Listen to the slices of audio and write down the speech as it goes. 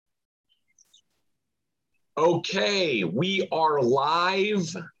Okay, we are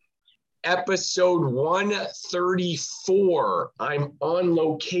live. Episode 134. I'm on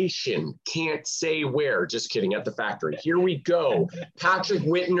location. Can't say where. Just kidding. At the factory. Here we go. Patrick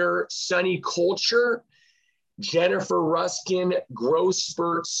Whitner, Sunny Culture. Jennifer Ruskin, Growth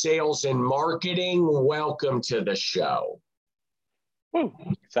Spurt Sales and Marketing. Welcome to the show. Woo,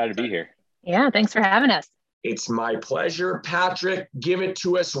 excited to be here. Yeah, thanks for having us. It's my pleasure. Patrick, give it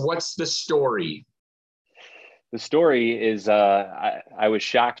to us. What's the story? The story is I was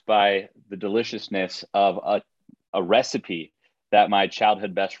shocked by the deliciousness of a recipe that my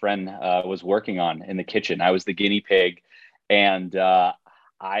childhood best friend was working on in the kitchen. I was the guinea pig, and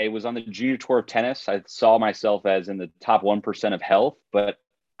I was on the junior tour of tennis. I saw myself as in the top 1% of health, but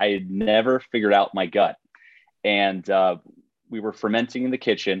I had never figured out my gut. And we were fermenting in the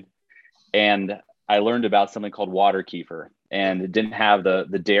kitchen, and I learned about something called water kefir, and it didn't have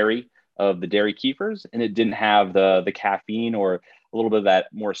the dairy of the dairy kefirs, and it didn't have the caffeine or a little bit of that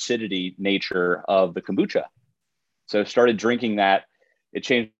more acidity nature of the kombucha. So I started drinking that. It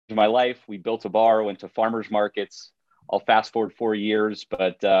changed my life. We built a bar, went to farmers markets. I'll fast forward 4 years,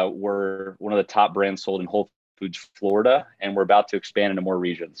 but we're one of the top brands sold in Whole Foods Florida, and we're about to expand into more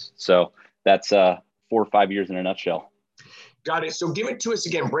regions. So that's 4 or 5 years in a nutshell. Got it. So give it to us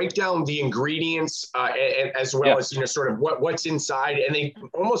again. Break down the ingredients as well as, sort of what's inside, and they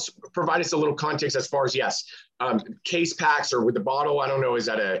almost provide us a little context as far as, case packs or with the bottle. I don't know. Is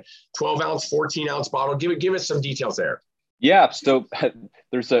that a 12-ounce, 14-ounce bottle? Give us some details there. Yeah. So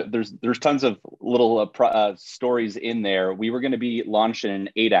there's tons of little stories in there. We were going to be launching an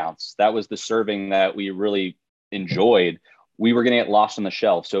 8-ounce. That was the serving that we really enjoyed. We were going to get lost on the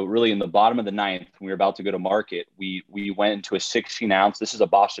shelf. So really in the bottom of the ninth, when we were about to go to market, we went into a 16-ounce. This is a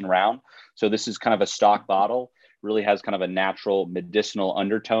Boston Round. So this is kind of a stock bottle, really has kind of a natural medicinal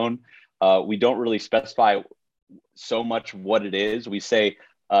undertone. We don't really specify so much what it is. We say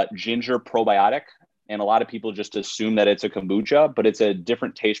ginger probiotic, and a lot of people just assume that it's a kombucha, but it's a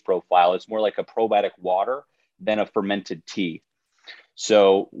different taste profile. It's more like a probiotic water than a fermented tea.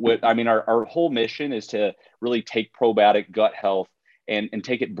 So our whole mission is to really take probiotic gut health and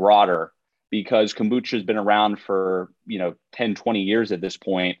take it broader, because kombucha has been around for, 10, 20 years at this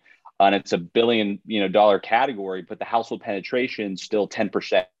point, and it's $1 billion, dollar category, but the household penetration is still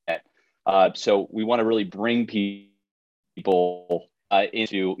 10%. So we want to really bring people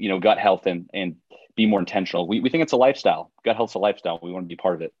into, gut health and be more intentional. We think it's a lifestyle. Gut health's a lifestyle. We want to be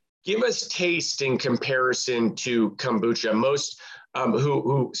part of it. Give us taste in comparison to kombucha. Most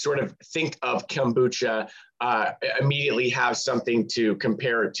who sort of think of kombucha immediately have something to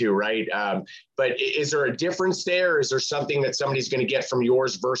compare it to, right? But is there a difference there? Is there something that somebody's going to get from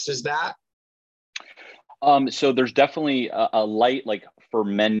yours versus that? So there's definitely a light, like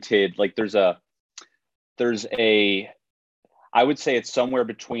fermented, like there's a, I would say it's somewhere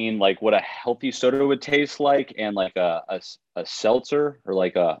between like what a healthy soda would taste like and like a seltzer or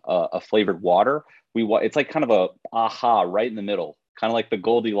like a flavored water. It's like kind of a aha right in the middle, kind of like the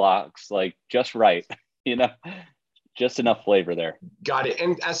Goldilocks, like just right, just enough flavor there. Got it.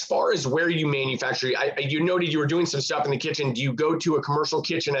 And as far as where you manufacture, you noted you were doing some stuff in the kitchen. Do you go to a commercial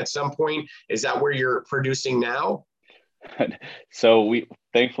kitchen at some point? Is that where you're producing now? So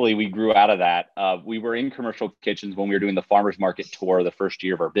thankfully we grew out of that. We were in commercial kitchens when we were doing the farmers market tour the first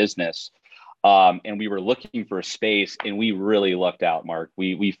year of our business. And we were looking for a space, and we really lucked out, Mark.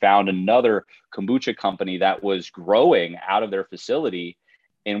 We found another kombucha company that was growing out of their facility,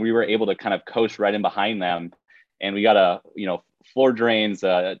 and we were able to kind of coast right in behind them. And we got floor drains,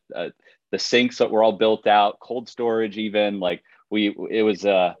 the sinks that were all built out, cold storage, even it was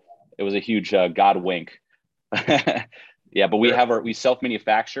a huge God wink. Yeah, but we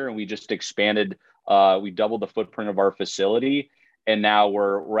self-manufacture, and we just expanded. We doubled the footprint of our facility, and now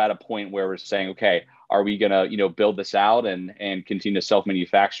we're at a point where we're saying, okay, are we gonna build this out and continue to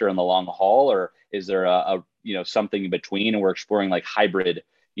self-manufacture in the long haul, or is there a something in between? And we're exploring like hybrid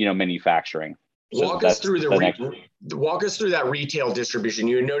manufacturing. Walk us through that retail distribution.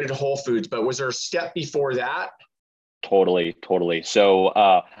 You noted Whole Foods, but was there a step before that? Totally. So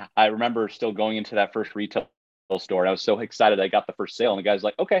I remember still going into that first retail store, and I was so excited I got the first sale, and the guy's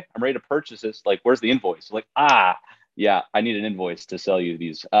like, okay, I'm ready to purchase this. Like, where's the invoice? I'm like, yeah, I need an invoice to sell you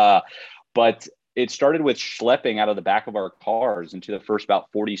these. But it started with schlepping out of the back of our cars into the first about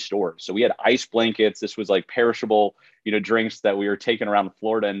 40 stores. So we had ice blankets. This was like perishable, drinks that we were taking around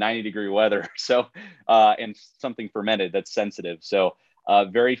Florida in 90-degree weather. So, and something fermented that's sensitive. So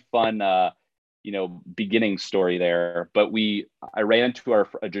very fun beginning story there. But I ran into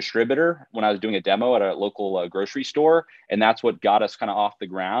a distributor when I was doing a demo at a local grocery store, and that's what got us kind of off the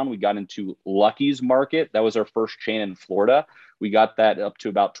ground. We got into Lucky's Market. That was our first chain in Florida. We got that up to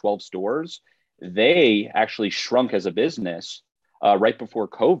about 12 stores. They actually shrunk as a business right before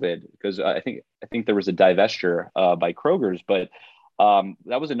COVID, because I think there was a divestiture by Kroger's, but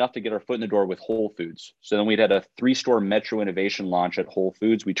that was enough to get our foot in the door with Whole Foods. So then we had a 3-store Metro Innovation launch at Whole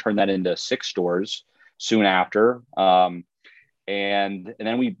Foods. We turned that into 6 stores soon after. And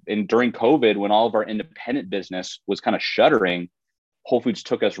then during COVID, when all of our independent business was kind of shuttering, Whole Foods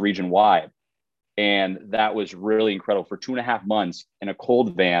took us region wide. And that was really incredible. For 2.5 months in a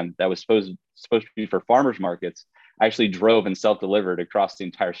cold van that was supposed to be for farmers markets, I actually drove and self-delivered across the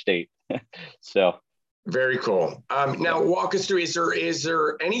entire state. So very cool. Now, walk us through, is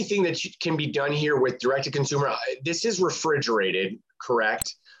there anything that can be done here with direct-to-consumer? This is refrigerated,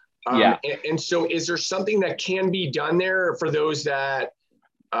 correct? Yeah. And so is there something that can be done there for those that,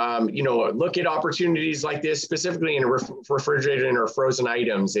 look at opportunities like this, specifically in refrigerated or frozen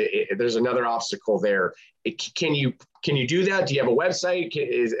items? There's another obstacle there. Can you do that? Do you have a website?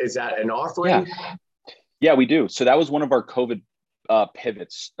 Is that an offering? Yeah, we do. So that was one of our COVID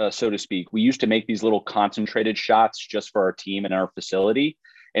pivots, so to speak. We used to make these little concentrated shots just for our team and our facility.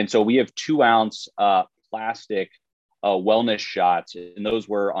 And so we have 2-ounce plastic wellness shots, and those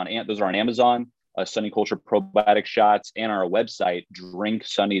are on Amazon, Sunny Culture probiotic shots, and our website,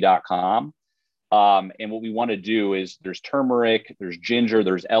 drinksunny.com. And what we want to do is there's turmeric, there's ginger,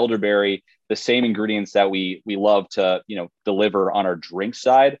 there's elderberry, the same ingredients that we love to, deliver on our drink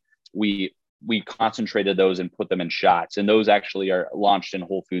side. We concentrated those and put them in shots, and those actually are launched in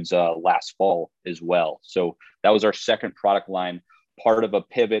Whole Foods last fall as well. So that was our second product line, part of a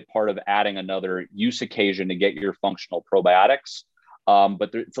pivot, part of adding another use occasion to get your functional probiotics.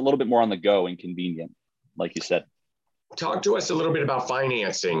 But it's a little bit more on the go and convenient, like you said. Talk to us a little bit about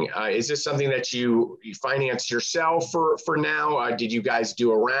financing. Is this something that you finance yourself for now? Did you guys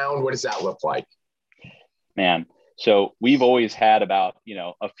do a round? What does that look like? Man, so we've always had about,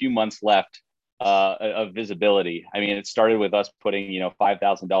 a few months left of visibility. I mean, it started with us putting,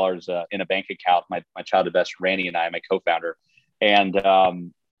 $5,000 in a bank account. My childhood best, Randy, and I, my co-founder, and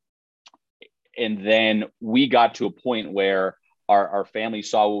then we got to a point where our family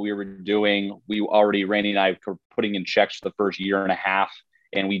saw what we were doing. Randy and I were putting in checks for the first year and a half,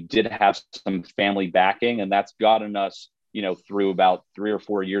 and we did have some family backing, and that's gotten us, through about 3 or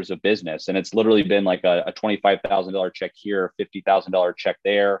 4 years of business. And it's literally been like a $25,000 check here, $50,000 check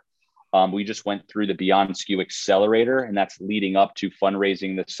there. We just went through the Beyond SKU Accelerator, and that's leading up to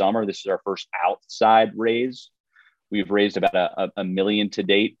fundraising this summer. This is our first outside raise. We've raised about a million to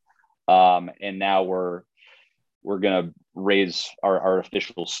date. And now we're going to raise our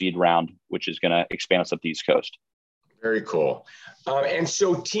official seed round, which is going to expand us up the East Coast. Very cool. And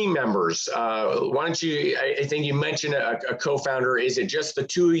so team members, why don't you, I think you mentioned a co-founder. Is it just the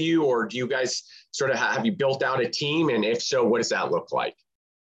two of you, or do you guys sort of have you built out a team? And if so, what does that look like?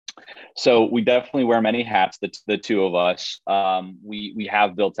 So we definitely wear many hats, the two of us. We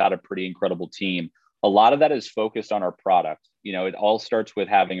have built out a pretty incredible team. A lot of that is focused on our product. It all starts with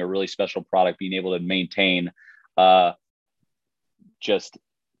having a really special product, being able to maintain just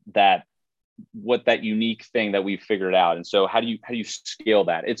that unique thing that we've figured out. And so how do you scale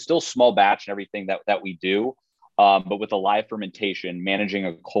that? It's still small batch and everything that we do, but with a live fermentation, managing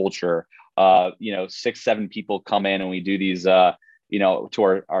a culture, 6-7 people come in and we do these, to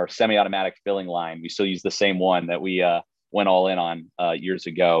our semi-automatic filling line. We still use the same one that we went all in on years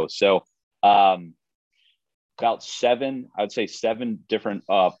ago. So about 7 different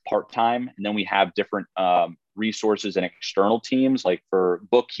part-time, and then we have different resources and external teams, like for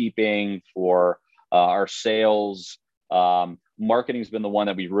bookkeeping, for our sales. Marketing's been the one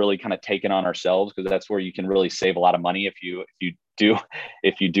that we've really kind of taken on ourselves, because that's where you can really save a lot of money if you do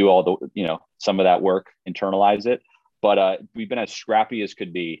all the some of that work, internalize it. But we've been as scrappy as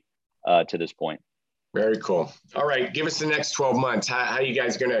could be to this point. Very cool. All right, give us the next 12 months. How are you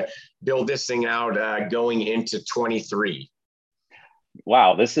guys going to build this thing out going into 23?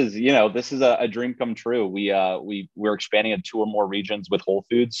 Wow, this is a dream come true. We're expanding in 2 or more regions with Whole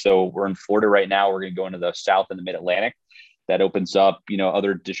Foods. So we're in Florida right now. We're going to go into the South and the Mid-Atlantic. That opens up,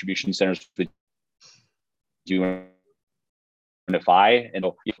 other distribution centers with Unify, and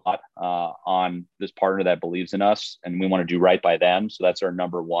on this partner that believes in us, and we want to do right by them. So that's our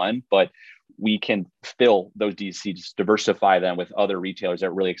number one. But we can fill those DCs, diversify them with other retailers that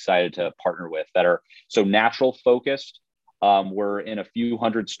are really excited to partner with, that are so natural focused. We're in a few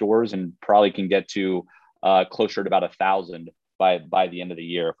hundred stores and probably can get to closer to about 1,000 by the end of the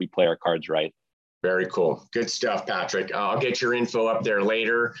year if we play our cards right. Very cool. Good stuff, Patrick. I'll get your info up there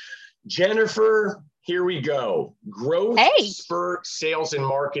later. Jennifer, here we go. Growth Spurt Sales and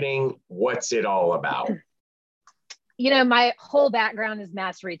Marketing. What's it all about? You know, my whole background is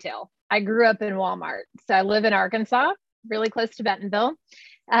mass retail. I grew up in Walmart. So I live in Arkansas, really close to Bentonville.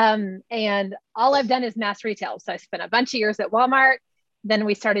 And all I've done is mass retail. So I spent a bunch of years at Walmart. Then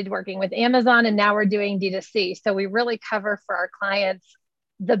we started working with Amazon, and now we're doing D2C. So we really cover for our clients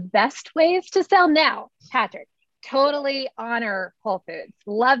the best ways to sell now. Patrick, totally honor Whole Foods.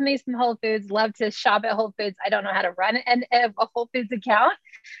 Love me some Whole Foods. Love to shop at Whole Foods. I don't know how to run a Whole Foods account.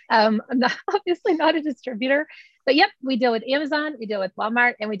 I'm obviously not a distributor, but yep, we deal with Amazon, we deal with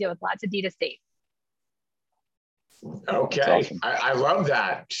Walmart, and we deal with lots of D2C. Okay, awesome. I love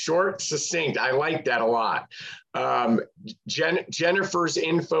that. Short, succinct. I like that a lot. Jennifer's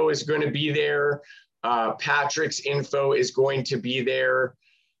info is going to be there. Patrick's info is going to be there.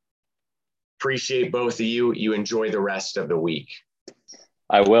 Appreciate both of you. You enjoy the rest of the week.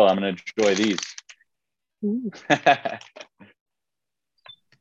 I will. I'm going to enjoy these.